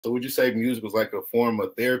So would you say music was like a form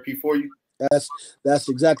of therapy for you? That's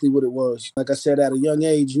exactly what it was. Like I said, at a young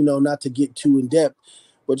age, not to get too in depth,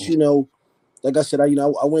 but like I said, I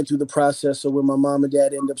went through the process of when my mom and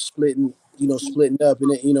dad ended up splitting up,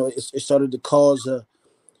 and it started to cause a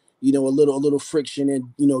little friction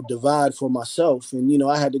and divide for myself, and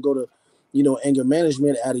I had to go to anger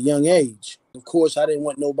management at a young age. Of course, I didn't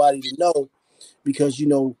want nobody to know because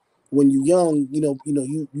when you're young,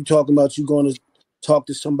 you talking about you going to talk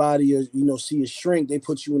to somebody or see a shrink, they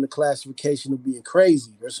put you in the classification of being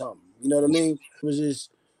crazy or something. You know what I mean? It was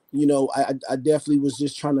just I definitely was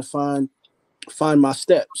just trying to find my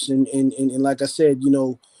steps, and like I said,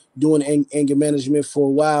 doing anger management for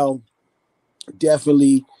a while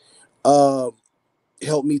definitely uh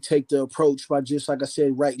helped me take the approach by just like I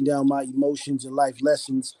said, writing down my emotions and life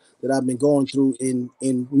lessons that I've been going through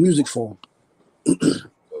in music form.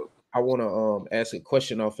 I want to ask a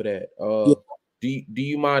question off of that. Yeah. Do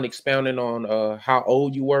you mind expounding on how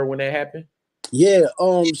old you were when that happened? Yeah.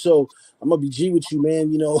 So I'm gonna be G with you,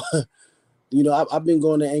 man. I've been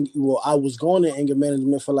going to I was going to anger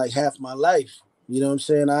management for like half my life. You know what I'm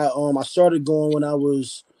saying? I started going when I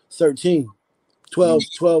was 13, 12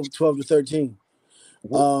 to 13. You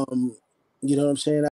know what I'm saying?